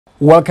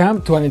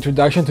Welcome to an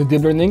introduction to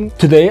deep learning.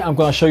 Today I'm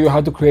going to show you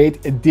how to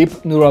create a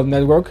deep neural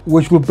network,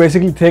 which will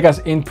basically take as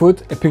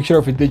input a picture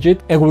of a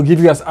digit and will give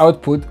you as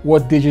output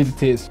what digit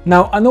it is.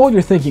 Now I know what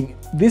you're thinking,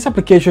 this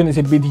application is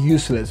a bit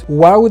useless.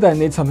 Why would I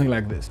need something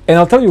like this? And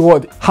I'll tell you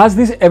what, has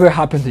this ever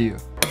happened to you?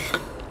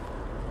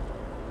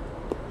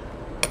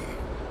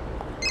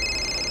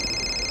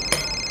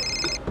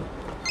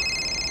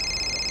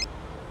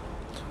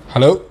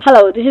 Hello?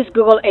 Hello, this is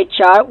Google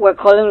HR. We're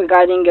calling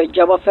regarding your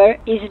job offer.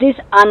 Is this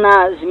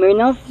Anna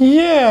Smirnov?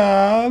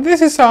 Yeah, this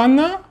is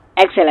Anna.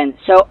 Excellent.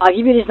 So I'll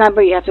give you this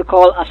number. You have to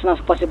call as soon as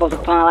possible to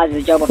finalize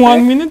the job offer.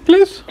 1 minute,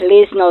 please.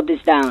 Please note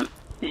this down.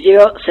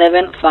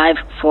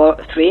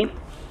 07543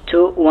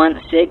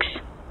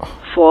 216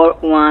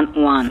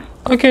 411.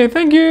 Okay,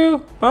 thank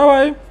you.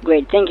 Bye-bye.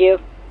 Great, thank you.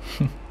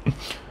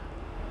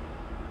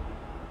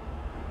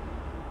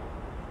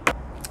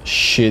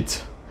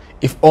 Shit.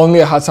 If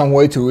only I had some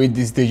way to read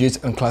these digits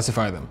and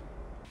classify them.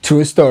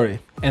 True story.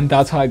 And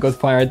that's how I got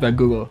fired by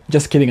Google.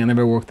 Just kidding, I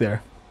never worked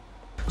there.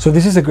 So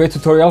this is a great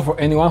tutorial for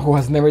anyone who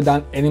has never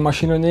done any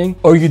machine learning,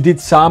 or you did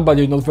some but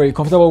you're not very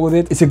comfortable with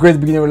it. It's a great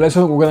beginner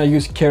lesson. We're gonna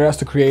use Keras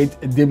to create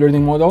a deep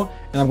learning model,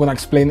 and I'm gonna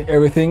explain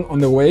everything on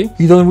the way.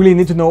 You don't really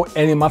need to know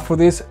any math for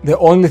this. The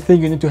only thing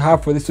you need to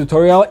have for this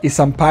tutorial is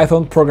some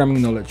Python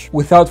programming knowledge.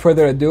 Without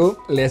further ado,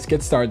 let's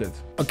get started.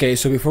 Okay,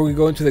 so before we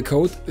go into the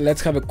code,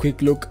 let's have a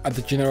quick look at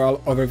the general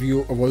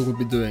overview of what we'll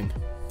be doing.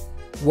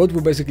 What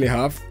we basically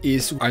have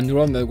is our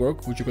neural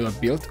network, which we're gonna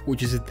build,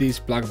 which is this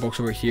black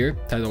box over here,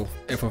 titled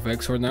f of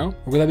x for now.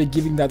 We're gonna be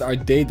giving that our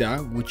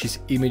data, which is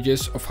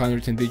images of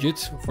handwritten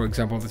digits. For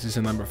example, this is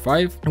a number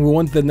 5. And we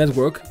want the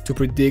network to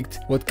predict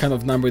what kind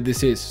of number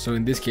this is. So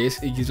in this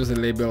case, it gives us a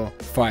label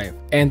 5.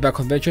 And by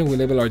convention, we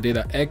label our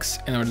data x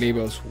and our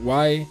labels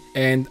y.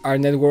 And our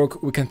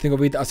network, we can think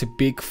of it as a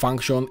big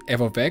function f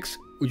of x,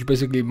 which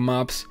basically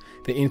maps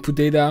the input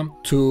data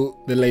to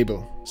the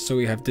label. So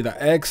we have data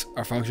x,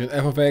 our function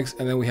f of x,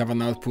 and then we have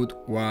an output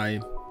y.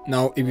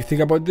 Now, if you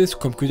think about this,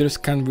 computers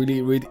can't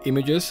really read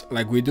images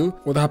like we do.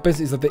 What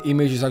happens is that the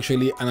image is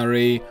actually an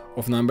array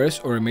of numbers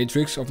or a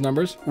matrix of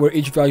numbers where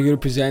each value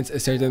represents a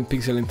certain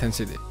pixel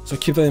intensity. So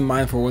keep that in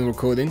mind for when we're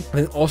coding.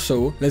 And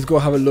also, let's go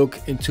have a look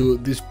into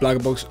this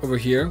black box over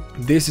here.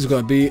 This is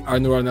going to be our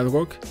neural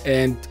network.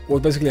 And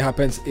what basically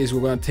happens is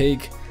we're going to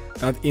take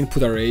that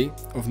input array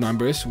of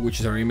numbers, which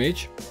is our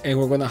image, and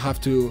we're gonna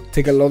have to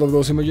take a lot of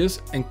those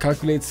images and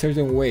calculate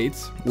certain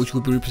weights, which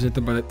will be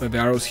represented by the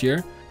arrows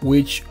here,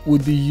 which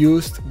would be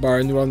used by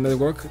our neural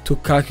network to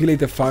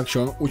calculate a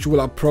function which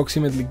will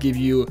approximately give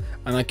you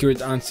an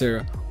accurate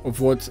answer of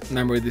what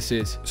number this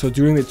is. So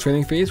during the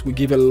training phase, we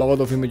give a lot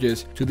of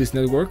images to this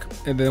network,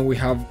 and then we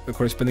have the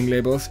corresponding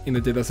labels in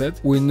the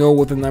dataset. We know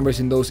what the numbers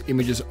in those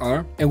images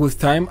are, and with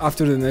time,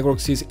 after the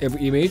network sees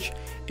every image,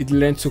 it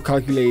learns to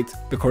calculate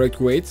the correct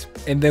weights,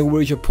 and then we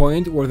reach a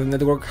point where the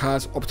network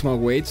has optimal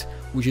weights,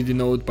 which is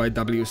denoted by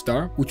W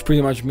star, which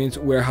pretty much means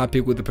we're happy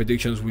with the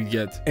predictions we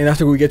get. And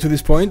after we get to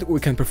this point,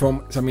 we can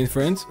perform some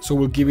inference. So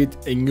we'll give it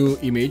a new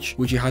image,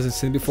 which it hasn't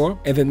seen before,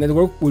 and the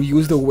network will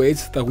use the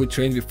weights that we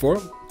trained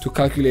before to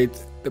calculate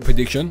the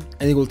prediction,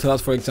 and it will tell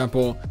us, for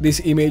example,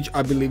 this image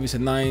I believe is a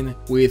 9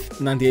 with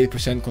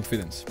 98%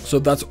 confidence. So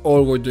that's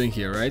all we're doing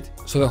here, right?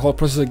 So the whole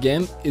process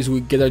again is we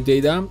get our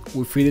data,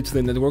 we feed it to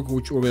the network,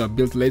 which we're gonna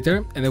build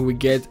later, and then we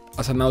get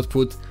as an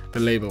output the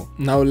label.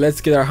 Now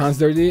let's get our hands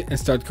dirty and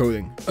start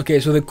coding. Okay,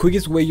 so the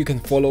quickest way you can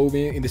follow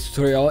me in this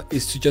tutorial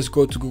is to just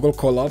go to Google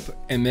Colab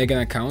and make an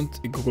account,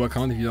 a Google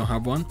account if you don't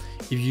have one.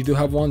 If you do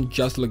have one,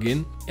 just log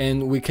in,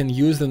 and we can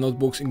use the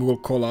notebooks in Google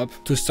Colab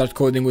to start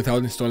coding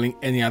without installing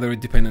any other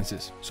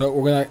dependencies. So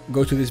we're gonna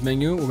go to this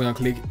menu, we're gonna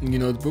click new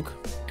notebook,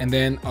 and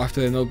then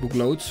after the notebook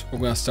loads, we're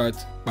gonna start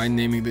by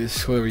naming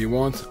this whatever you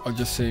want. I'll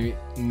just say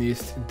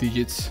MNIST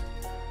digits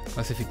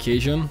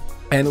classification,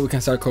 and we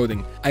can start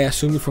coding. I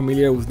assume you're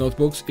familiar with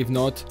notebooks. If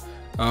not,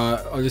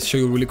 I'll just show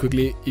you really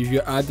quickly. If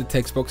you add the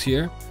text box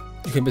here,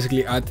 you can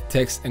basically add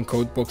text and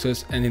code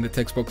boxes, and in the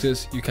text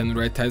boxes you can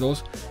write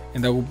titles,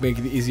 and that will make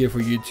it easier for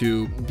you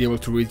to be able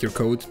to read your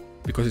code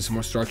because it's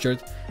more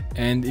structured.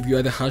 And if you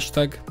add a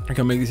hashtag, you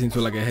can make this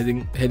into like a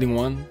heading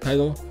 1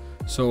 title.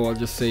 So I'll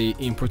just say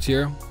import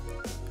here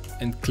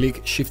and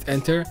click shift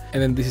enter,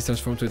 and then this is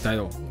transformed to a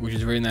title, which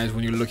is very nice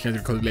when you're looking at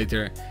your code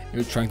later and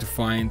you're trying to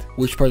find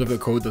which part of the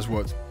code does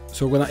what.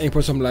 So we're gonna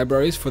import some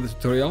libraries for the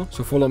tutorial,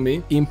 so follow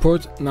me.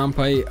 Import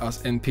numpy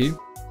as np,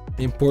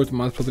 import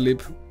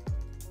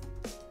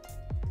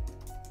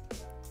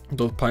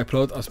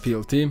matplotlib.pyplot as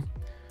plt,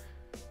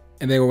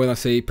 and then we're gonna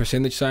say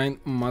 %sign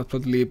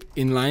matplotlib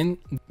inline.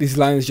 This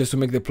line is just to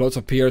make the plots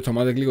appear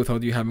automatically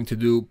without you having to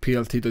do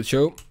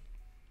plt.show.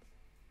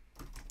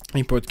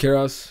 Import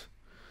Keras.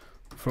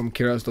 From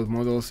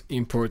keras.models,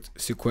 import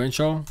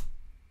sequential.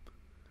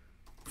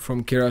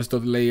 From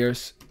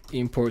keras.layers,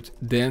 import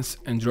dense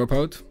and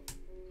dropout.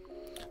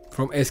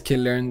 From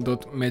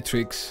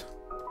sklearn.metrics,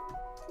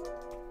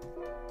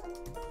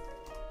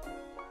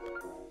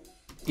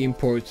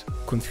 import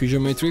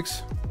confusion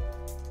matrix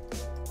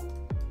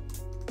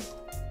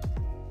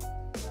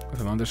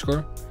with an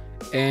underscore.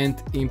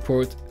 and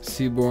import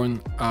seaborn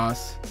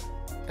as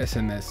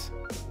SNS.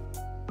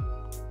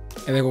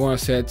 And then we're gonna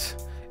set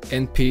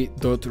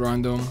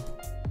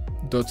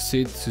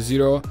np.random.seed to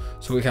 0,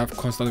 so we have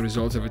constant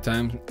results every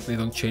time. They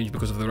don't change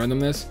because of the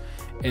randomness.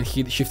 And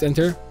hit shift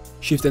enter.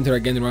 Shift enter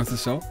again runs the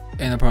cell.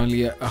 And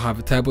apparently I have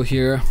a table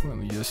here. Let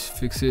me just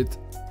fix it.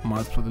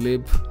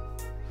 Matplotlib.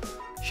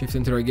 Shift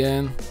enter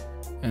again,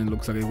 and it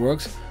looks like it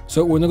works.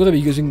 So we're not going to be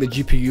using the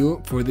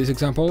GPU for this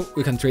example.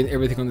 We can train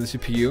everything on the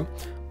CPU,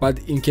 but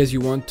in case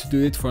you want to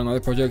do it for another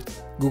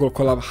project, Google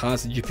Colab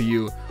has a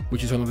GPU,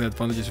 which is one of the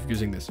advantages of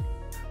using this.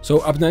 So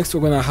up next,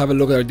 we're going to have a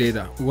look at our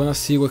data. We want to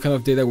see what kind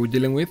of data we're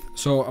dealing with.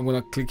 So I'm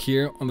going to click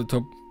here on the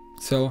top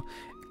cell,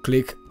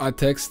 click add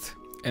text,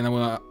 and I'm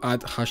going to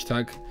add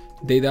hashtag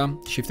data,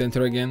 shift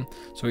enter again,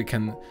 so we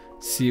can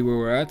see where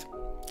we're at.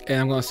 And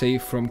I'm going to say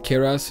from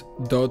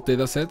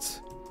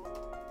Keras.datasets,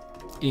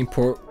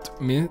 import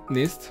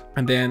MNIST,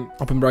 and then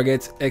open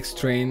brackets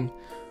xtrain,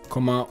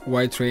 comma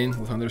ytrain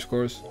with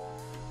underscores,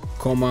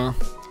 comma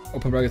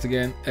open brackets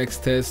again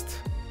xtest,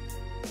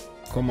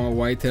 comma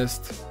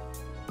ytest,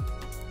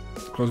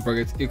 close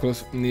brackets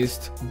equals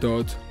MNIST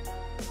dot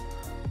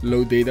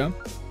load data.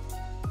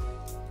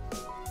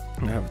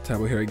 I have a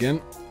table here again,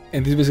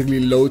 and this basically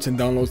loads and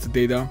downloads the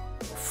data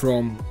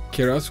from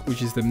Keras,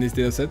 which is the MNIST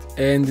dataset.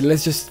 And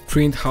let's just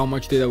print how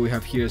much data we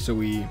have here, so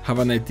we have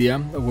an idea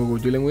of what we're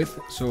dealing with.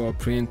 So I'll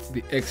print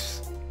the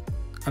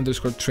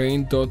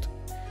x_train dot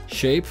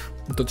shape.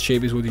 Dot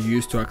shape is what you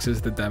use to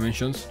access the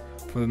dimensions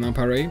for the num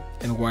array,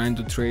 and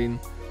y_train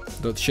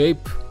dot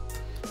shape.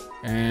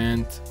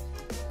 And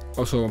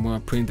also I'm gonna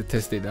print the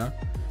test data,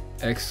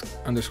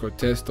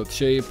 x_test dot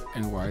shape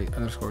and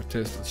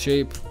y_test dot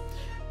shape.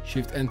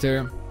 Shift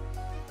enter.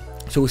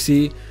 So we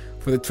see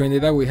for the train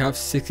data, we have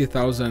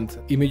 60,000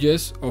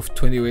 images of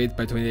 28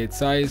 by 28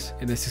 size,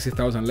 and then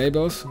 60,000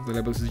 labels. The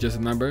labels is just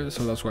a number,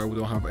 so that's why we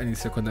don't have any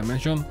second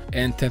dimension,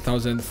 and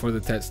 10,000 for the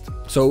test.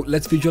 So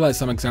let's visualize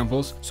some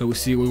examples so we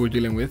see what we're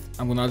dealing with.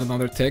 I'm gonna add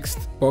another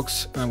text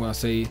box, and I'm gonna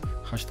say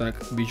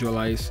hashtag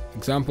visualize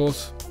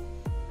examples.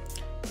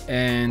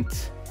 And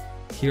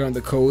here on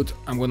the code,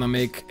 I'm gonna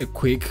make a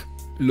quick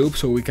loop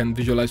so we can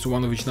visualize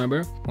one of each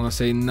number. I'm gonna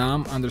say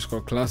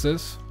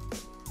num_classes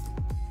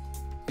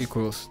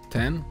equals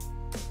 10,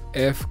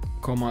 f,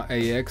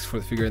 ax for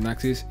the figure and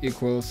axis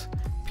equals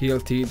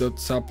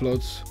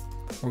plt.subplots.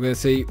 We're gonna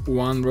say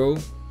one row,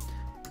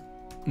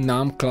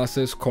 num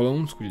classes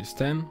columns, which is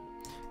 10,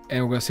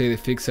 and we're gonna say the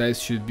fixed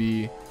size should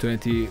be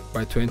 20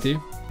 by 20.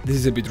 This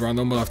is a bit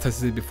random, but I've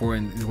tested it before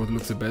and it's what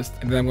looks the best.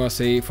 And then I'm gonna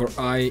say for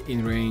I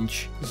in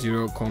range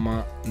 0,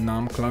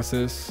 num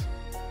classes,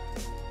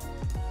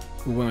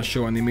 we wanna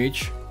show an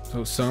image.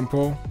 So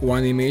sample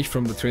one image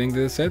from the training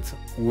data set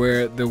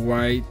where the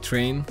y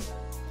train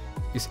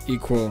is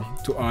equal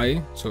to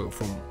I, so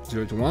from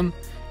 0 to 1,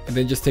 and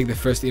then just take the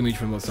first image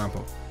from that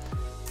sample.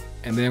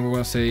 And then we're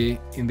gonna say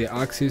in the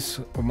axis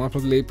of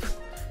matplotlib,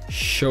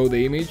 show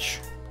the image.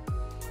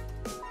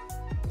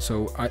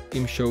 So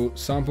im show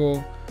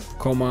sample,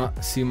 comma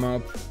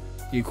cmap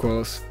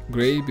equals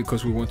gray,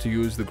 because we want to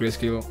use the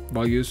grayscale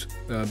values.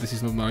 This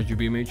is not an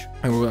RGB image.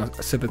 And we're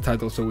gonna set the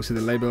title so we see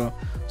the label.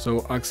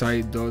 So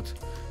xi dot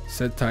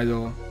set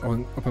title,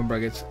 open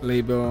brackets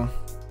label,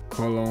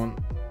 colon,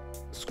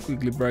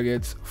 squiggly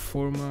brackets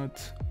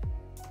format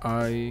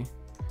I,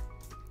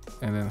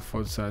 and then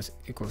font size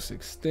equals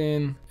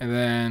 16. And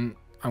then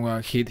I'm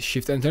gonna hit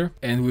shift enter,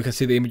 and we can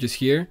see the images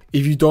here.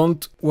 If you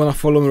don't wanna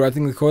follow me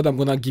writing the code, I'm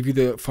gonna give you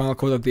the final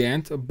code at the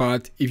end.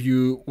 But if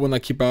you wanna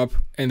keep up,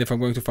 and if I'm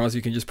going too fast,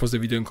 you can just pause the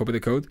video and copy the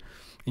code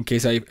in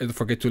case I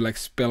forget to like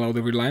spell out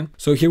every line.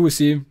 So here we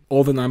see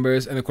all the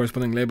numbers and the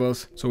corresponding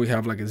labels. So we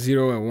have like a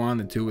 0, a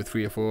 1, a 2, a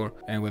 3, a 4,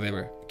 and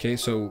whatever. Okay,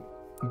 so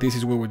this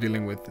is what we're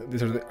dealing with.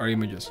 These are our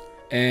images.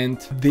 And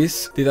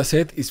this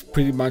dataset is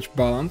pretty much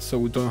balanced, so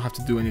we don't have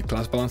to do any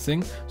class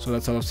balancing. So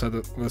that's outside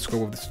the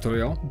scope of this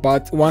tutorial.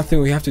 But one thing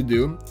we have to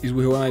do is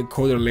we want to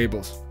code our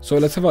labels. So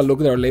let's have a look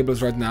at our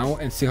labels right now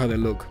and see how they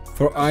look.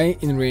 For I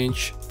in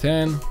range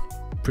 10,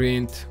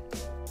 print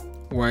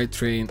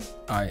ytrain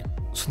I.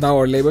 So now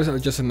our labels are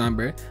just a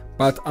number,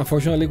 but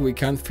unfortunately we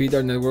can't feed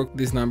our network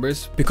these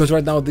numbers because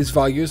right now these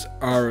values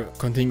are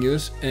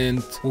continuous,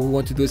 and what we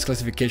want to do is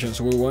classification.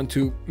 So we want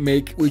to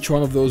make each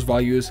one of those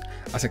values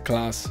as a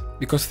class,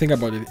 because think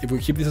about it, if we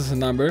keep this as a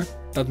number,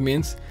 that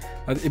means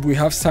that if we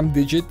have some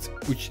digit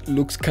which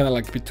looks kind of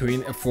like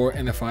between a 4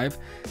 and a 5,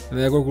 the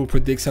network will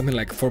predict something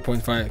like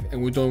 4.5,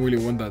 and we don't really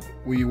want that.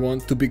 We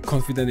want to be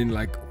confident in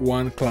like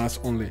one class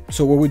only.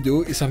 So what we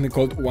do is something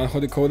called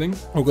one-hot decoding.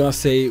 We're gonna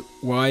say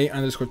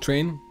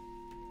y_train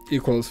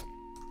equals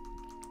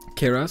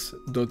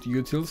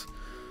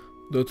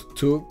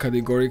keras.utils.to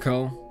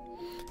categorical,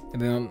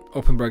 and then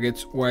open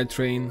brackets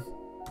ytrain,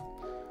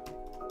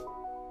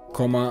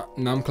 comma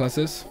num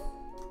classes,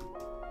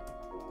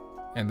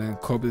 and then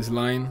copy this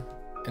line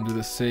and do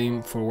the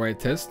same for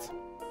ytest.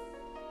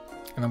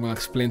 And I'm going to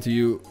explain to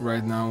you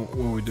right now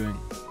what we're doing.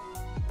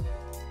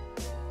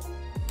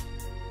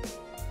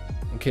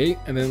 Okay,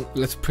 and then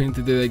let's print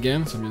the data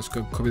again. So I'm just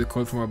going to copy the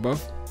code from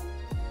above,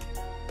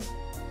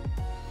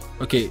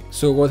 Okay,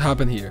 so what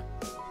happened here?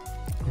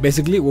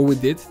 Basically what we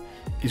did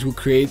is we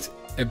create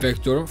a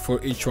vector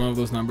for each one of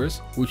those numbers,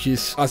 which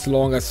is as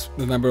long as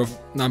the number of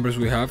numbers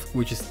we have,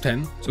 which is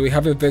 10. So we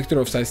have a vector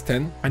of size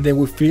 10, and then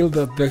we fill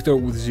that vector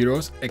with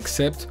zeros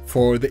except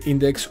for the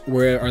index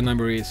where our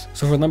number is.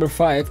 So for number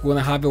 5, we're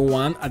gonna have a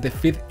 1 at the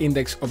 5th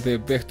index of the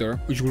vector,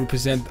 which will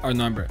represent our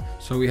number.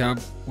 So we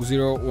have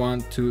 0,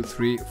 1, 2,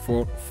 3,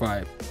 4,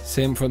 5.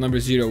 Same for number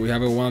 0, we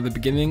have a 1 at the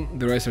beginning,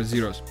 the rest are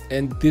zeros.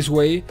 And this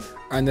way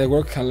our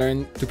network can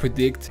learn to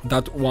predict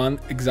that one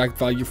exact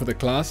value for the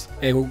class,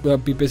 and we'll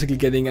be basically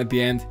getting at the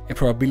end a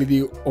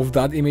probability of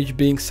that image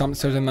being some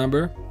certain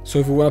number. So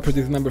if we want to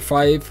predict number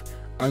 5,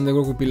 our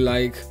network would be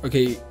like,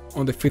 okay,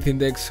 on the 5th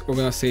index we're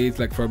gonna say it's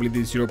like probability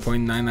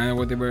 0.99 or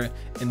whatever,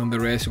 and on the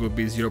rest it will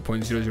be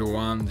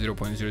 0.001,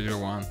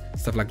 0.001,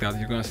 stuff like that.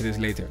 You're gonna see this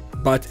later,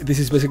 but this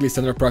is basically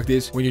standard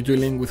practice. When you're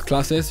dealing with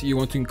classes, you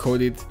want to encode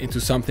it into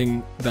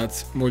something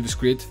that's more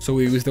discrete, so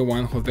we use the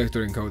one hot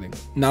vector encoding.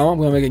 Now I'm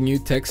gonna make a new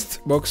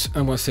text box.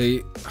 I'm gonna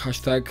say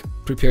hashtag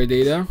prepare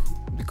data,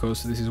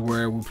 because this is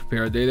where we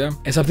prepare our data.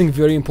 And something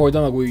very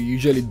important that we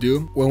usually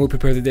do when we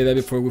prepare the data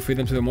before we feed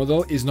them to the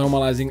model is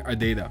normalizing our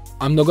data.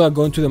 I'm not gonna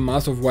go into the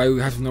math of why we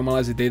have to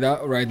normalize the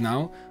data right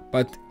now,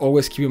 but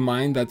always keep in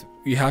mind that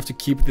you have to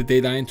keep the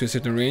data into a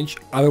certain range.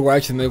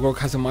 Otherwise, the network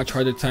has a much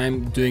harder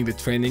time doing the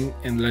training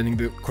and learning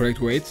the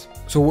correct weights.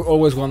 So we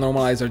always want to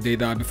normalize our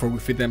data before we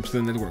feed them to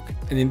the network.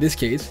 And in this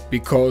case,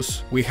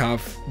 because we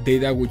have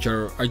data which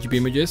are RGB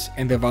images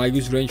and the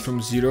values range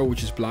from 0,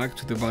 which is black,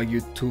 to the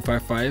value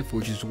 255,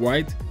 which is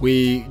white,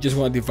 we just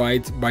want to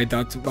divide by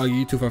that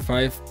value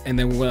 255, and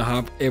then we want to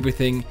have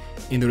everything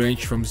in the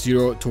range from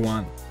 0 to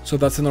 1. So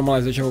that's the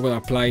normalization we're going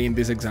to apply in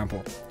this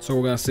example. So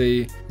we're going to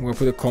say, I'm going to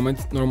put a comment,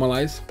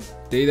 normalize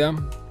data,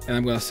 and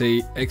I'm going to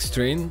say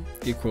xtrain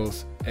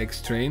equals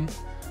xtrain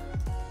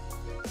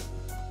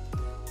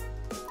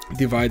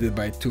divided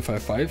by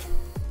 255,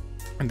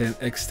 and then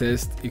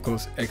xtest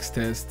equals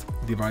xtest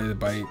divided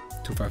by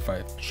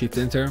 255. Shift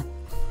enter,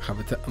 have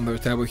another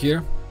table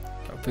here,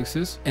 I'll fix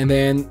this. And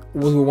then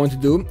what we want to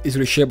do is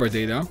reshape our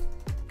data.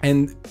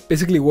 And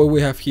basically what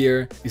we have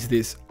here is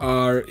this.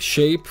 Our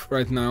shape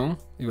right now,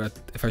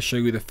 if I show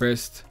you the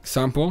first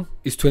sample,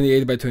 is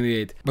 28 by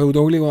 28, but we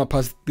don't really want to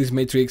pass this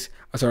matrix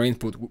as our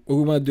input. What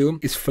we want to do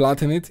is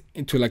flatten it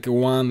into like a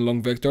one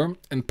long vector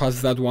and pass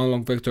that one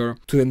long vector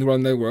to the neural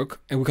network,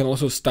 and we can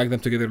also stack them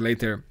together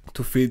later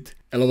to feed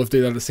a lot of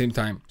data at the same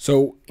time.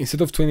 So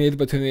instead of 28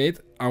 by 28,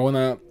 I want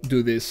to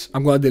do this.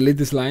 I'm going to delete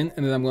this line,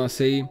 and then I'm going to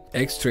say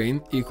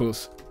xtrain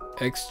equals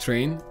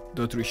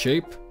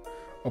xtrain.reshape,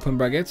 open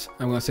brackets.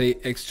 I'm going to say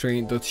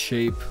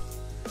xtrain.shape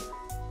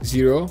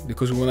 0,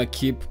 because we want to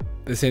keep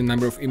the same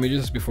number of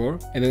images as before,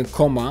 and then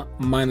comma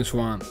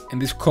 -1,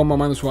 and this comma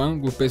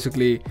 -1 will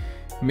basically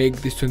make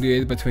this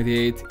 28 by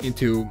 28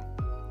 into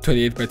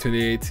 28 by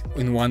 28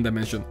 in one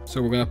dimension.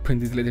 So we're gonna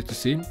print it later to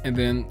see, and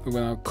then we're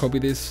gonna copy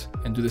this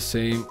and do the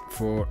same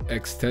for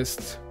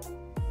xtest.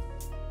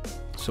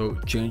 So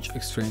change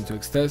xtrain to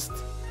xtest,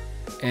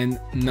 and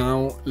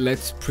now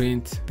let's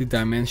print the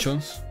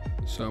dimensions.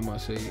 So I'm gonna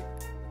say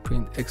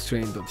print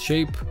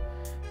xtrain.shape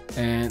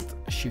and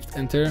shift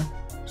enter.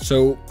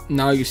 So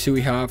now you see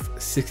we have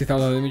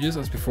 60,000 images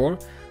as before,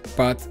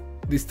 but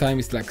this time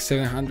it's like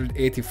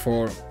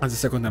 784 as the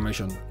second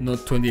dimension,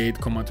 not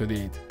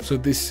 28,28. So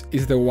this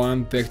is the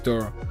one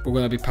vector we're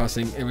gonna be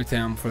passing every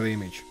time for the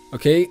image.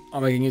 Okay,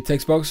 I'm making a new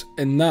text box,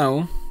 and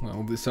now I'll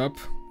move this up.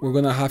 We're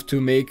gonna have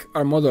to make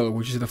our model,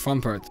 which is the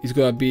fun part. It's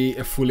gonna be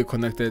a fully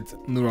connected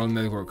neural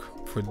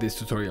network for this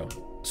tutorial.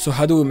 So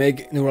how do we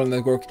make neural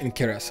network in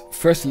Keras?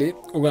 Firstly,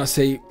 we're gonna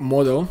say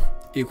model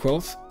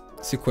equals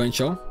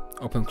sequential,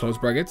 open close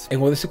brackets. And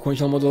what the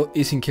sequential model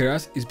is in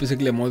Keras is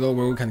basically a model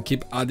where we can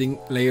keep adding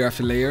layer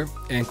after layer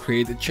and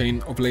create a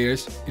chain of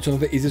layers. It's one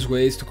of the easiest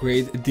ways to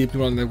create a deep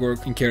neural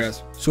network in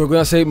Keras. So we're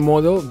gonna say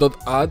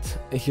model.add,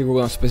 and here we're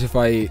gonna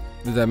specify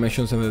the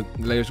dimensions and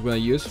the layers we're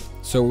gonna use.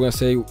 So we're gonna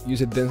say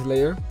use a dense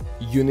layer,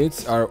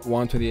 units are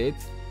 128,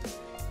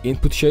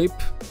 input shape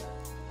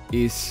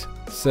is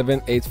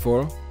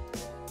 784,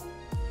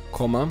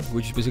 comma,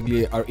 which is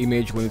basically our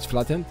image when it's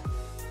flattened.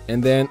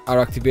 And then our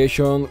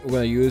activation we're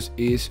gonna use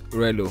is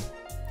relu,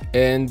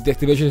 and the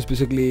activation is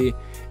basically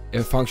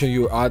a function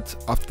you add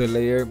after the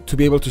layer to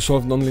be able to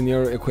solve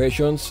nonlinear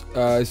equations.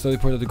 It's not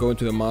important to go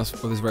into the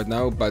math of this right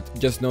now, but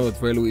just know that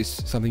relu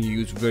is something you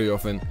use very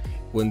often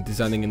when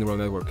designing a neural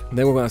network. And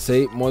then we're gonna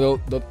say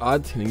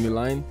model.add in a new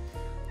line,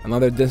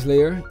 another dense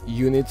layer,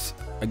 units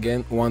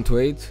again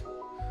 128,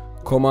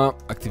 comma,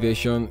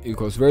 activation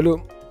equals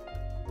relu.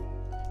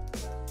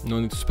 No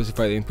need to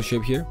specify the input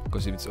shape here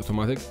because it's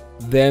automatic.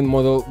 Then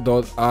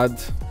model.add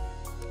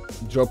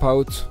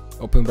dropout,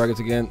 open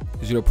brackets again,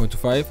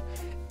 0.25,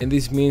 and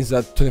this means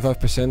that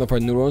 25% of our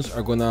neurons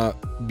are gonna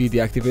be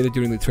deactivated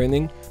during the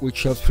training,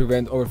 which helps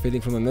prevent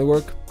overfitting from the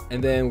network.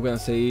 And then we're gonna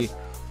say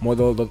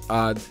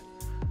model.add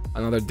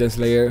another dense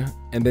layer,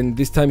 and then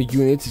this time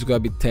units is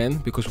gonna be 10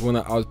 because we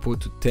wanna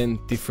output to 10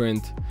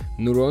 different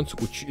neurons,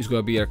 which is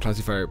gonna be our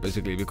classifier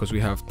basically because we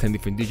have 10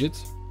 different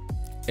digits.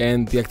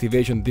 And the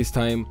activation this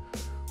time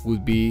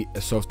would be a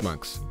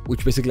softmax,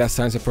 which basically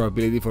assigns a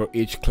probability for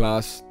each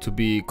class to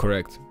be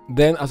correct.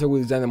 Then after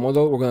we design the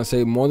model, we're gonna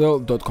say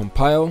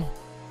model.compile,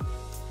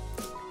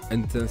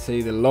 and then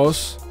say the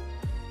loss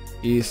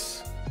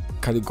is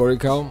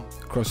categorical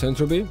cross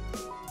entropy.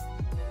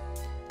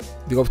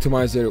 The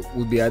optimizer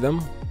would be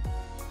Adam,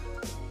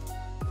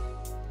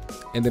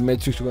 and the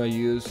metrics we're gonna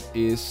use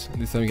is,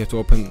 this time you have to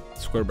open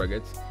square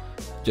brackets,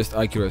 just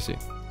accuracy.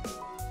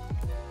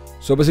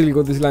 So basically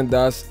what this line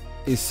does,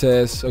 it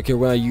says, okay,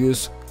 we're gonna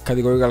use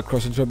categorical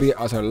cross entropy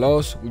as our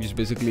loss, which is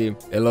basically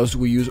a loss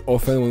we use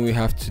often when we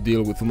have to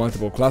deal with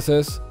multiple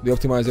classes. The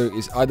optimizer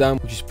is Adam,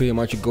 which is pretty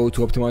much a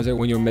go-to optimizer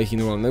when you're making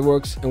neural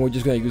networks, and we're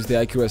just gonna use the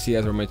accuracy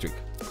as our metric.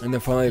 And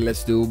then finally,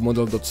 let's do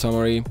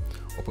model.summary,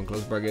 open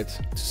close brackets,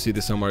 to see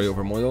the summary of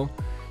our model.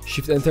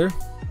 Shift enter.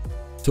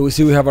 So we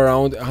see we have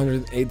around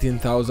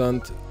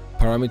 118,000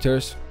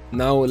 parameters.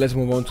 Now let's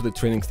move on to the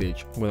training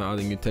stage. I'm gonna add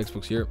a new text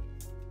box here.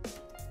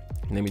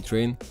 Name it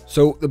train.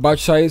 So the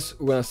batch size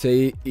we're gonna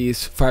say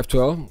is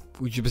 512,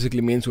 which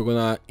basically means we're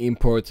gonna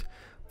import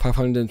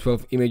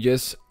 512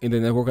 images in the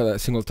network at a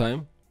single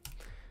time.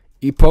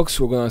 Epochs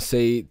we're gonna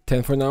say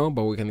 10 for now,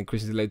 but we can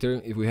increase it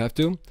later if we have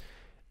to.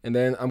 And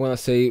then I'm gonna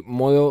say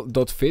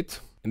model.fit,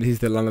 and this is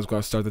the line that's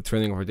gonna start the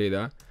training of our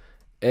data.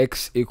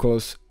 X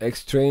equals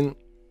X train,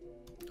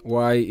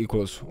 Y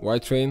equals Y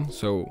train,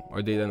 so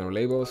our data and our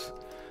labels.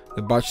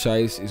 The batch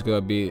size is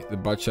gonna be the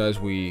batch size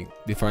we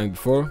defined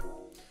before,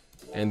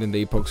 and then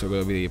the epochs are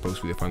going to be the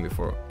epochs we defined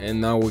before.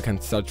 And now we can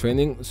start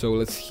training, so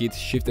let's hit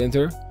shift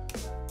enter.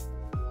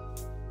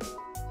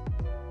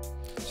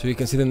 So you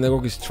can see the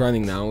network is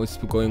training now. It's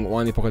going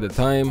one epoch at a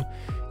time.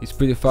 It's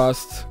pretty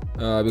fast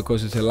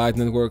because it's a light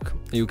network.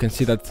 And you can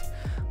see that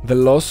the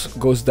loss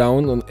goes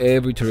down on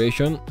every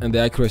iteration and the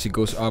accuracy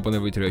goes up on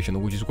every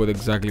iteration, which is what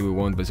exactly we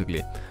want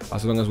basically,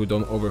 as long as we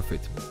don't overfit.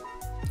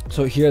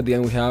 So here at the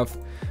end we have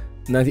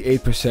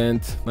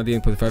 98%,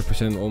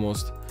 98.5%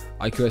 almost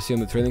accuracy on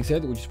the training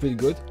set, which is pretty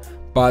good.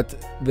 But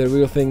the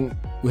real thing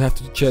we have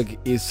to check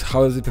is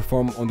how does it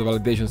perform on the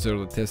validation set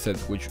or the test set,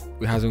 which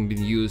hasn't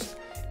been used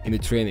in the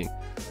training.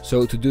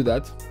 So to do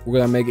that, we're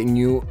gonna make a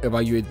new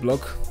evaluate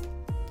block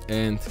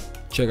and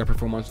check our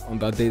performance on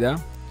that data.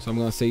 So I'm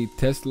gonna say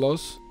test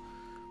loss,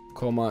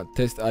 comma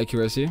test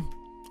accuracy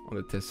on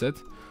the test set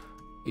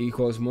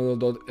equals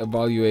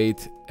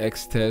model.evaluate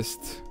x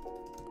test,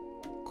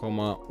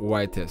 comma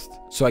y test.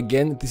 So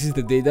again, this is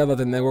the data that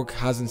the network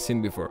hasn't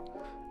seen before.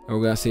 And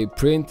we're gonna say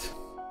print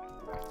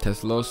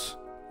test loss,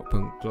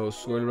 open close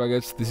square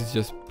brackets. This is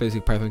just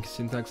basic Python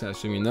syntax, I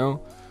assume you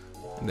know.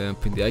 And then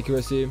print the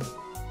accuracy,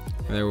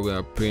 and then we're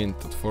gonna print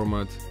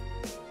format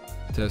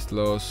test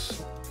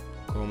loss,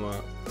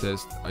 comma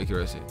test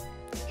accuracy.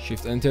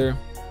 Shift enter.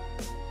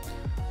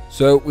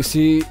 So we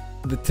see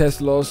the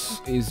test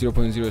loss is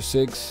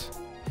 0.06,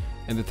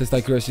 and the test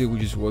accuracy,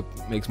 which is what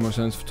makes more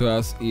sense to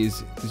us,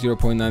 is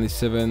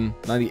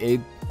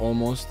 0.9798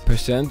 almost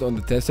percent on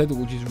the test set,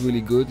 which is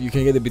really good. You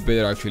can get a bit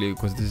better actually,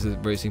 because this is a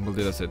very simple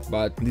data set,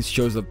 but this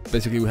shows that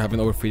basically we haven't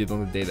overfitted on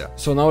the data.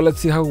 So now let's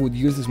see how we would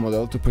use this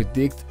model to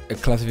predict a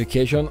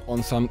classification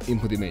on some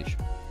input image.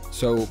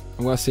 So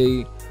I'm gonna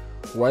say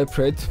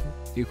ypred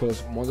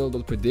equals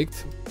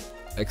model.predict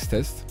x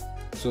test.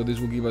 So this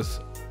will give us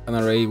an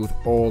array with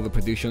all the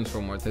predictions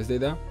from our test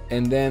data.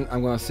 And then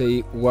I'm gonna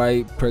say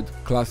ypred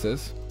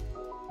classes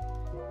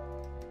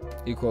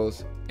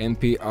equals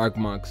np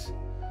argmax,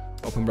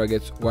 open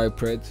brackets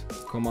ypred,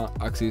 comma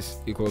axis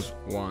equals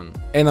 1.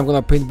 And I'm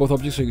gonna print both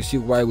objects so you see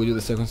why we do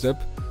the second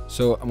step.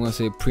 So I'm gonna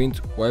say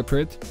print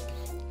ypred,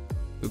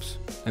 oops,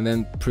 and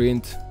then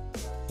print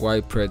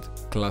ypred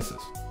classes.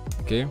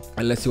 Okay,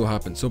 and let's see what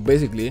happens. So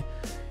basically,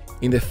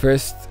 in the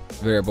first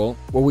variable,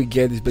 what we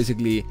get is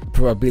basically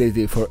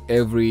probability for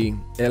every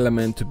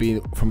element to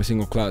be from a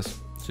single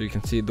class. So you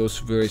can see those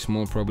very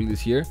small probabilities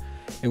here.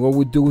 And what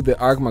we do with the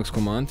argmax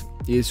command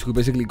is we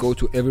basically go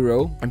to every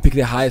row and pick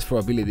the highest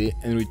probability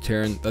and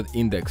return that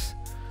index.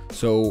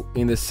 So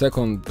in the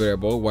second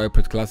variable,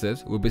 ypred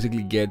classes, we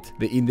basically get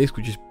the index,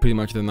 which is pretty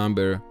much the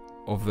number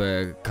of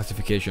the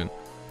classification.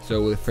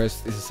 So the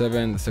first is a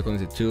 7, the second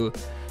is a 2.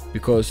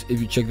 Because if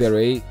you check the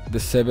array, the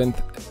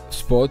 7th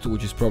spot,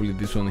 which is probably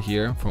this one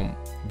here from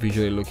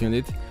visually looking at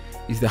it,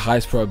 is the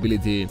highest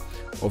probability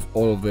of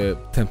all of the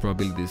 10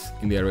 probabilities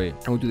in the array.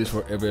 And we do this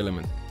for every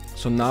element.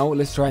 So now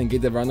let's try and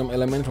get the random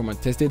element from our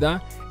test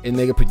data and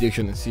make a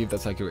prediction and see if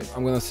that's accurate.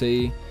 I'm gonna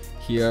say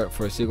here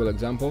for a single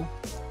example,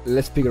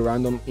 let's pick a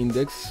random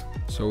index.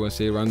 So we're gonna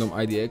say random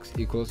idx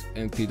equals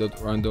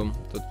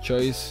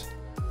np.random.choice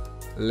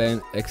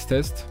len x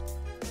test.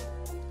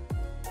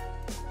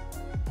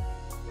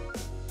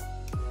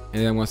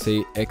 And then I'm gonna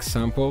say x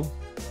sample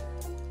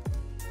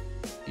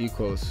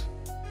equals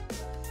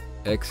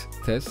x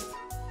test,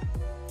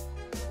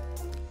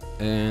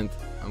 and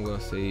I'm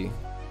gonna say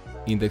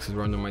index is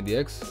random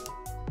idx,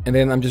 and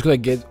then I'm just gonna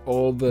get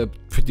all the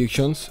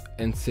predictions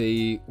and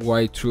say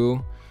y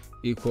true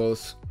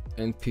equals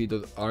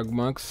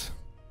np.argmax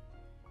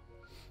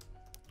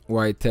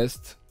y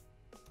test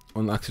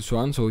on axis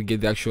 1, so we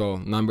get the actual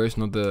numbers,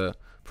 not the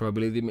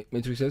probability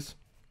matrices.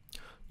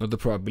 not the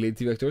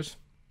probability vectors.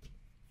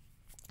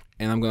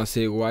 And I'm gonna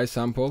say y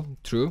sample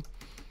true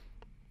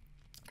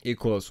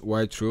equals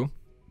y true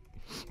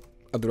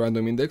at the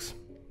random index,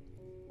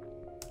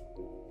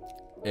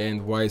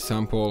 and y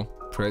sample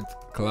pred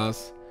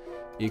class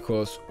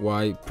equals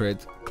y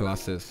pred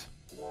classes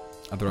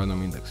at the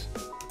random index.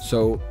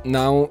 So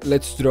now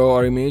let's draw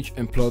our image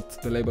and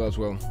plot the label as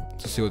well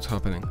to see what's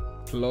happening.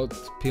 Plot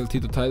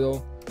plt to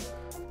title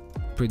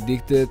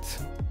predicted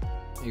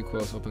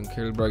equals open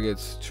curly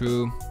brackets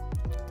true,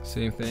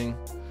 same thing.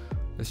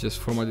 Let's just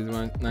format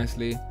it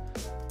nicely.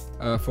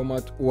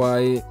 Format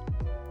y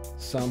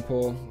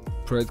sample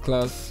pred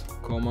class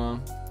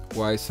comma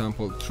y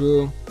sample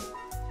true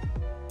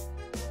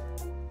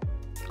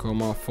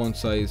comma font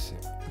size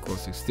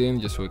equals 16,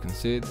 just so we can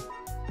see it.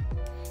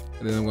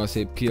 And then I'm gonna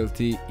say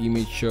plt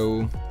image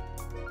show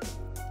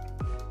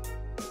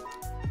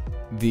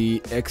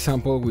the x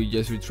sample we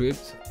just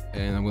retrieved,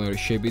 and I'm gonna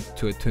reshape it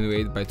to a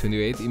 28 by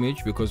 28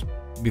 image because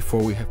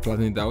before we have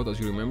flattened it out, as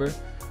you remember.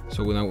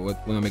 So we're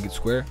gonna make it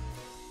square,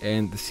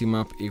 and the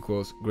cmap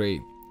equals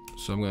gray.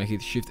 So I'm gonna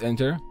hit shift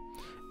enter,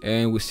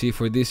 and we see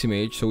for this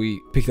image, so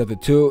we picked up the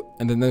 2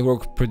 and the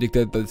network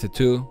predicted that it's a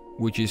 2,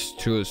 which is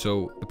true.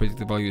 So the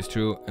predicted value is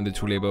true and the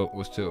true label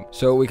was 2.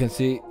 So we can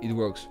see it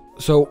works.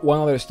 So one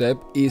other step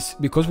is,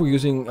 because we're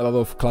using a lot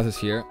of classes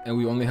here and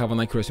we only have an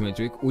accuracy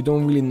metric, we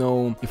don't really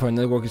know if our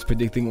network is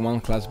predicting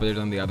one class better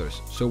than the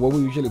others. So what we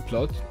usually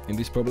plot in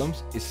these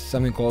problems is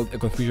something called a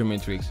confusion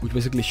matrix, which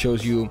basically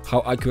shows you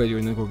how accurate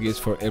your network is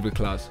for every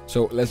class.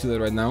 So let's do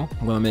that right now.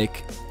 I'm gonna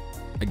make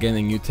again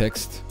a new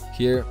text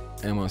here,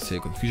 and I'm gonna say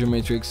confusion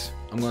matrix.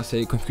 I'm gonna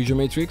say confusion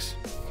matrix,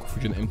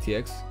 confusion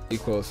mtx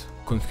equals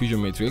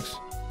confusion matrix,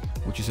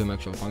 which is an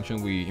actual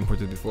function we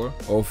imported before,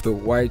 of the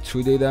y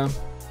true data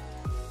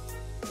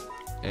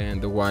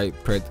and the y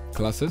pred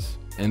classes.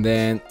 And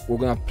then we're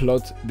gonna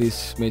plot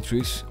this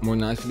matrix more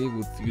nicely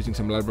with using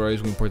some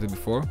libraries we imported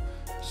before.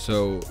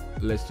 So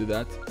let's do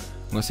that.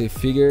 I'm gonna say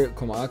figure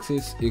comma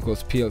axis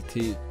equals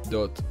plt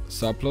dot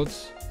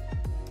subplots,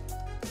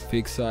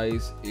 fixed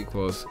size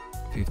equals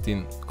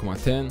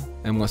 15,10.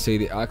 I'm gonna say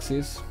the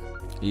axis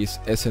is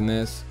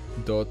sns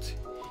dot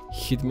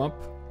heatmap.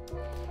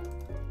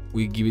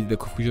 We give it the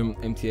confusion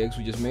mtx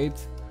we just made,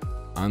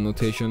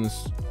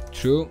 annotations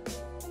true,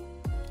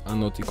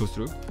 not equals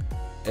true,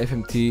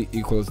 fmt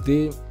equals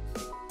d,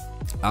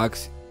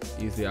 ax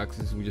is the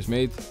axis we just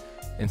made,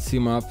 and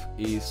cmap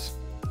is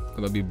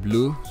gonna be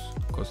blue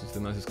because it's the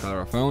nicest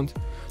color I found.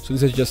 So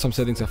these are just some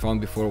settings I found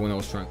before when I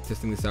was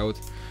testing this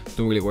out.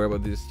 Don't really worry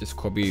about this, just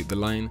copy the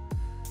line.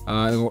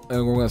 And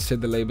we're gonna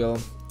set the label,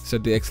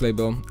 set the x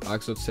label,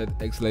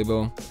 ax.set x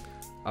label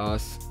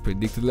as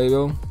predicted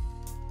label.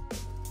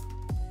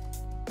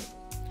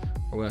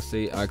 We're gonna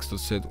say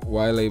ax.set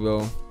y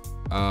label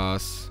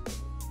as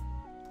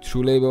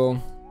true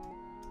label,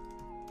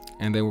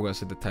 and then we're gonna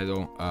set the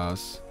title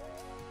as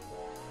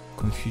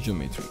confusion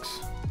matrix.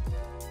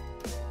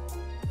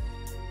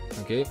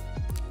 Okay,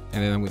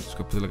 and then I'm just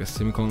gonna put like a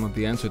semicolon at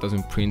the end so it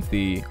doesn't print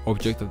the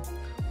object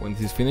when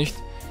this is finished.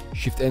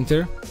 Shift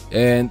enter,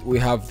 and we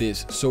have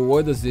this. So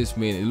what does this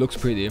mean? It looks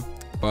pretty,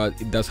 but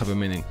it does have a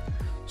meaning.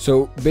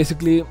 So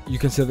basically you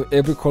can say that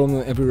every column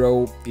and every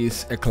row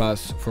is a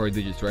class for our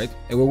digits, right?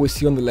 And what we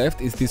see on the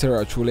left is these are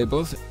our true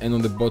labels, and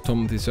on the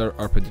bottom these are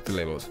our predicted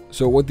labels.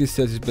 So what this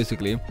says is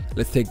basically,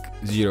 let's take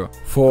 0.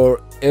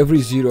 For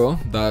every 0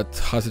 that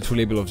has a true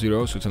label of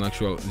 0, so it's an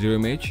actual 0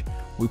 image,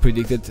 we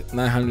predicted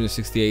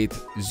 968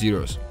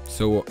 zeros.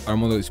 So our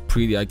model is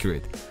pretty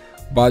accurate.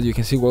 But you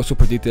can see we also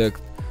predicted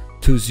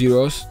 2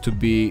 zeros to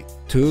be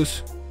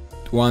 2s,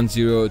 1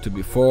 0 to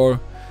be 4,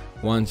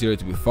 1 0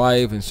 to be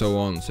 5, and so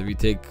on. So if you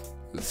take,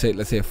 let's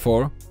say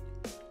 4,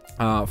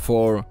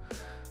 for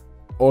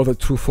all the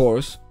true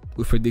 4s,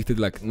 we predicted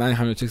like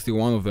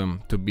 961 of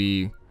them to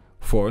be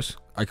 4s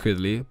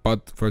accurately.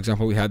 But for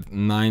example, we had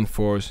 9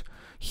 4s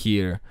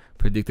here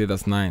predicted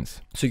as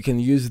 9s. So you can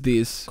use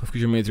this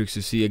confusion matrix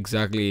to see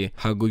exactly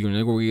how good your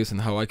network is and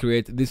how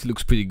accurate. This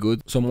looks pretty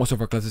good. So most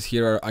of our classes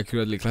here are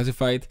accurately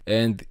classified,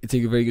 and it's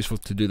very useful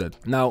to do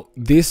that. Now,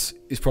 this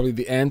is probably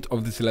the end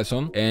of this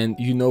lesson, and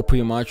you know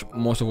pretty much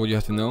most of what you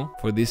have to know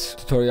for this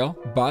tutorial,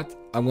 but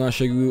I'm gonna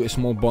show you a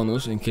small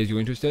bonus in case you're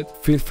interested.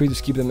 Feel free to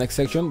skip the next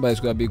section, but it's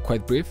gonna be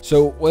quite brief.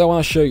 So what I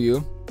wanna show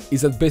you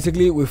is that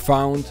basically we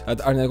found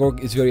that our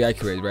network is very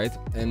accurate, right?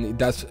 And it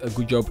does a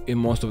good job in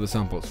most of the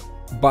samples.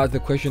 But the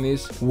question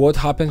is, what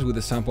happens with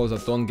the samples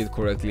that don't get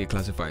correctly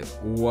classified?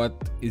 What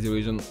is the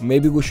reason?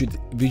 Maybe we should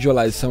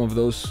visualize some of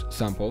those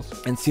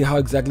samples and see how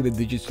exactly the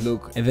digits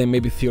look, and then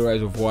maybe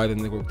theorize of why the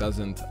network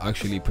doesn't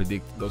actually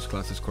predict those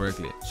classes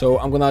correctly. So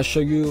I'm gonna show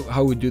you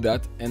how we do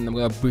that, and I'm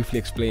gonna briefly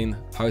explain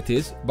how it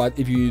is. But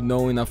if you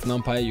know enough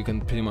NumPy, you can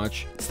pretty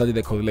much study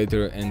the code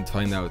later and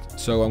find out.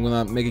 So I'm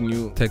gonna make a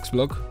new text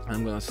block.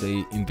 I'm gonna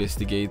say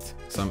investigate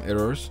some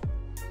errors,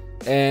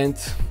 and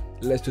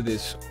let's do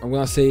this. I'm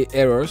gonna say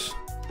errors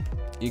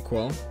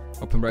equal,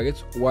 open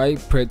brackets, y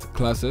pred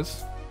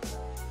classes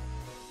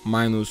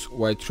minus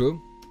y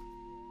true,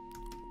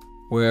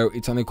 where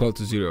it's unequal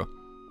to 0.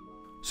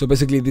 So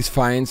basically this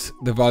finds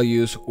the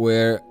values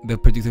where the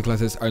predicted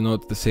classes are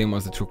not the same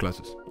as the true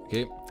classes.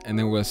 Okay, and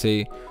then we'll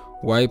say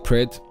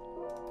ypred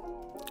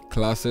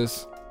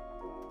classes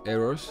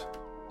errors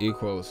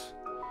equals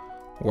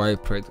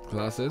ypred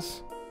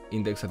classes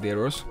index at the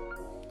errors,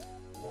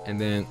 and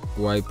then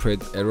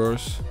ypred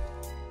errors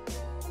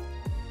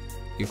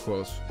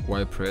equals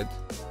ypred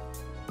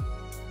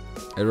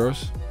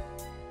errors.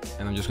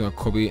 And I'm just gonna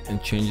copy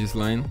and change this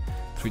line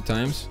 3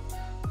 times.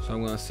 So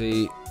I'm gonna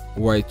say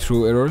y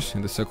true errors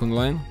in the second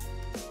line,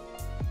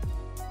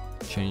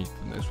 change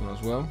the next one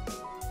as well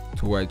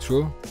to y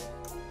true,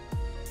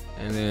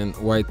 and then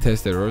y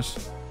test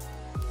errors,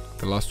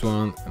 the last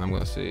one, and I'm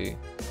gonna say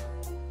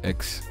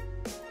x.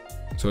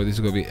 So this is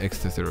gonna be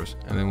x test errors,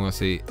 and then I'm gonna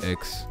say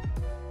x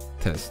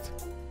test.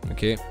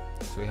 Okay,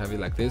 so we have it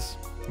like this.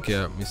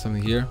 Okay, I missed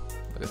something here,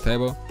 like a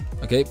typo.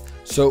 Okay,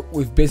 so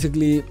we've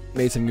basically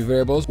made some new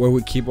variables where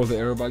we keep all the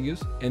error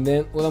values, and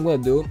then what I'm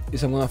gonna do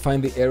is I'm gonna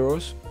find the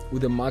errors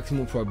with the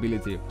maximum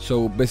probability.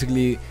 So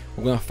basically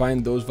we're gonna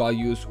find those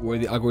values where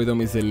the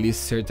algorithm is the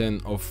least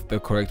certain of the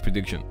correct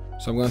prediction.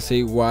 So I'm gonna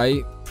say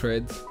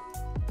ypred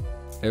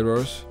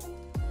errors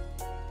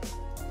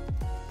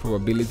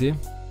probability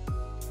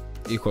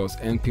equals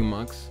np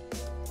max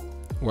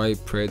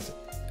ypred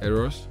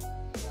errors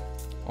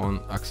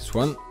on axis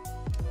 1,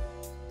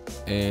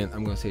 and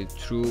I'm gonna say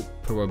true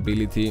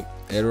probability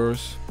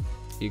errors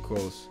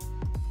equals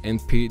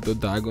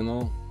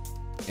np.diagonal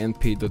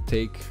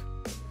np.take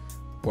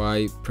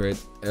ypred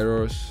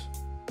errors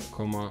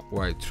comma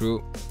y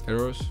true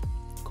errors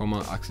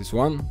comma axis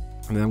 1,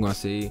 and then I'm gonna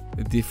say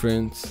the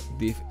difference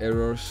diff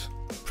errors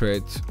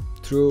pred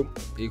true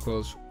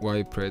equals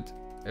ypred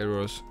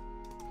errors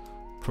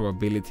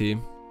probability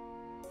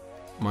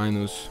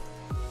minus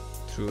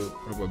true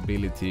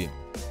probability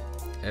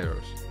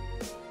errors.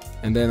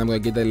 And then I'm gonna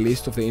get a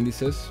list of the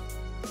indices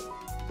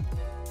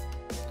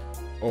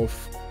of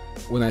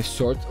when I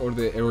sort all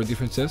the error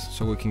differences,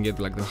 so we can get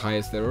like the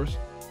highest errors.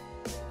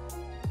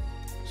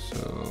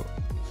 So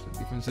the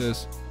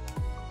differences,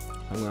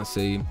 I'm gonna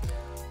say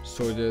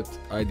sorted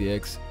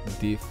idx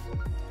diff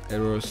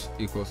errors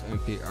equals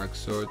np arc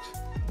sort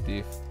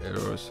diff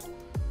errors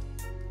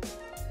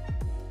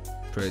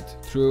pred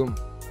true,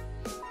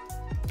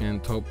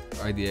 and top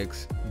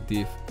idx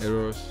diff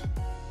errors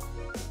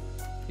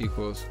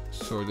equals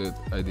sorted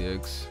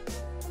idx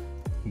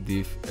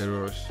diff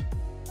errors,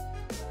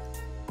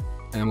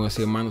 and I'm gonna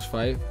say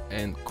 -5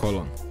 and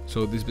colon.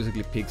 So this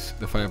basically picks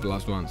the 5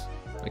 last ones.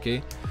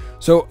 Okay,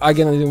 so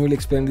again, I didn't really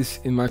explain this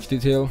in much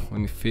detail. Let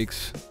me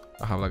fix,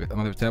 I have like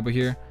another tab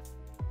here.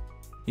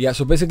 Yeah,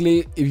 so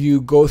basically if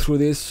you go through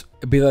this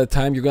a bit at a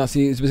time, you're gonna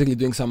see it's basically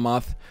doing some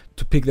math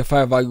to pick the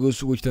 5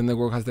 values which the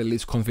network has the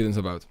least confidence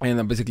about. And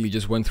I basically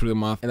just went through the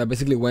math, and I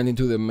basically went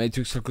into the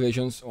matrix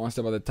calculations one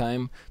step at a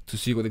time to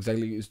see what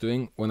exactly it's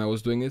doing when I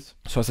was doing it.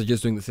 So I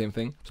suggest doing the same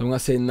thing. So I'm gonna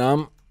say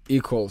num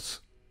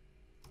equals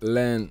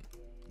len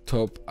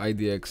top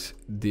idx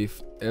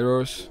diff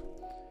errors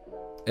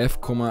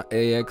f comma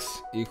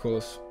ax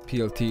equals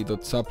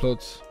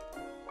plt.subplots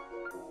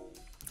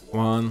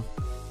 1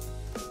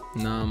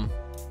 num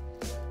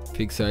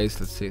fixed size,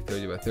 let's say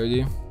 30 by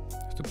 30,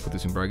 just to put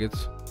this in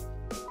brackets,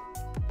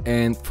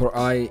 and for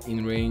I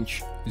in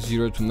range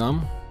 0 to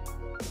num,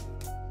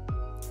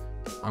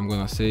 I'm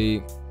gonna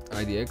say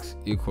idx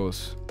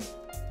equals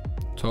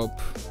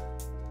top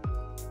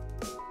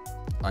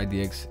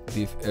idx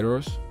diff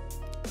errors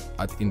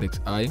at index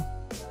I,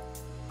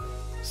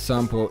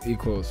 sample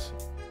equals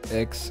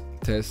x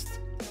test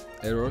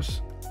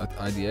errors at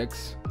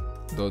idx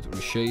dot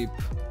reshape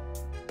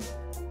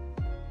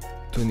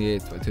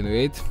 28 by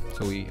 28,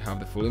 so we have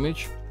the full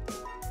image.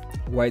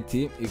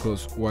 Yt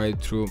equals y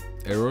true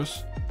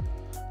errors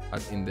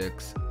at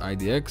index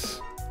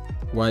idx,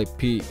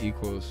 yp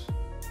equals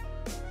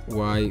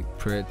y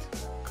pred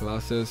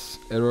classes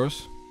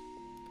errors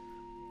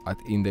at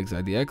index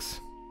idx,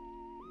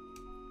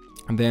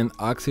 and then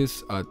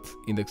axis at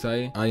index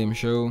I am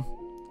show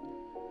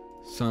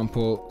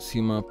sample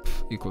cmap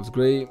equals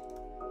gray,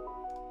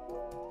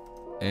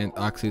 and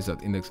axis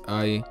at index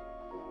I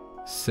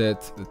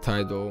set the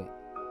title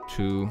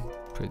to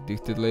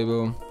predicted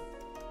label.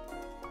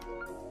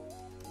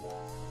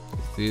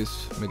 This,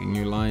 make a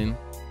new line,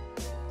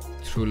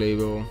 true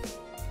label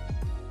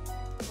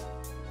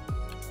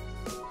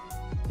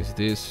is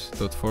this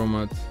dot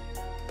format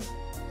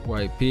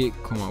yp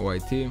comma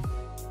yt,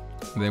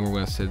 and then we're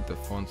going to set the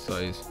font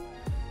size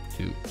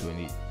to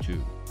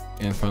 22,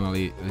 and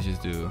finally let's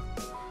just do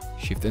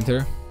shift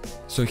enter.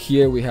 So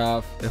here we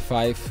have the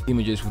 5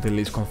 images with the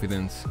least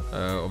confidence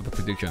of the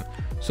prediction.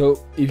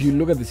 So if you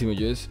look at these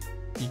images,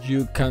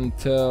 you can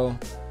tell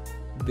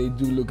they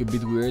do look a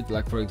bit weird.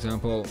 Like for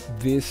example,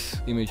 this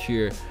image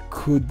here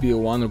could be a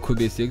 1 or could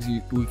be a 6.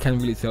 We can't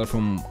really tell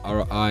from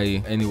our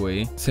eye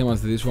anyway. Same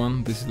as this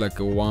one, this is like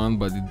a 1,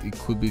 but it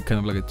could be kind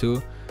of like a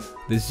 2.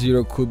 The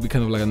 0 could be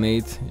kind of like an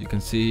 8. You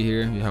can see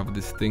here you have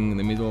this thing in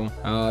the middle.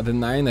 The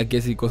 9, I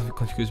guess it got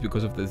confused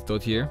because of this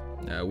dot here,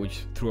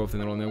 which threw off the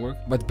neural network.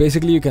 But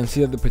basically you can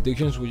see that the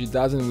predictions, which it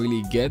doesn't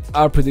really get,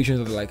 are predictions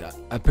that like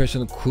a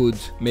person could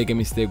make a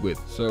mistake with.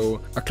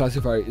 So a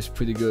classifier is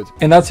pretty good.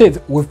 And that's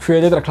it. We've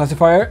created a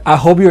classifier. I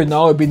hope you're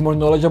now a bit more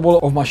knowledgeable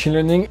of machine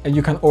learning and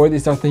you can already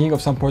start thinking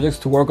of some projects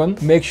to work on.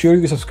 Make sure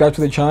you subscribe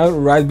to the channel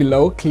right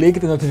below. Click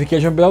the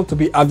notification bell to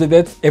be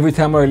updated every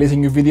time I release a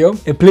new video.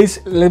 And please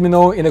let me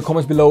know in the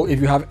comments below if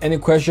you have any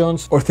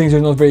questions or things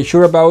you're not very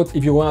sure about,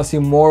 if you want to see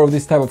more of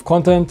this type of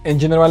content, and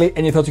generally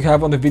any thoughts you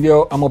have on the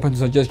video. I'm open to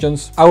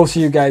suggestions. I will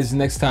see you guys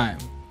next time.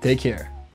 Take care.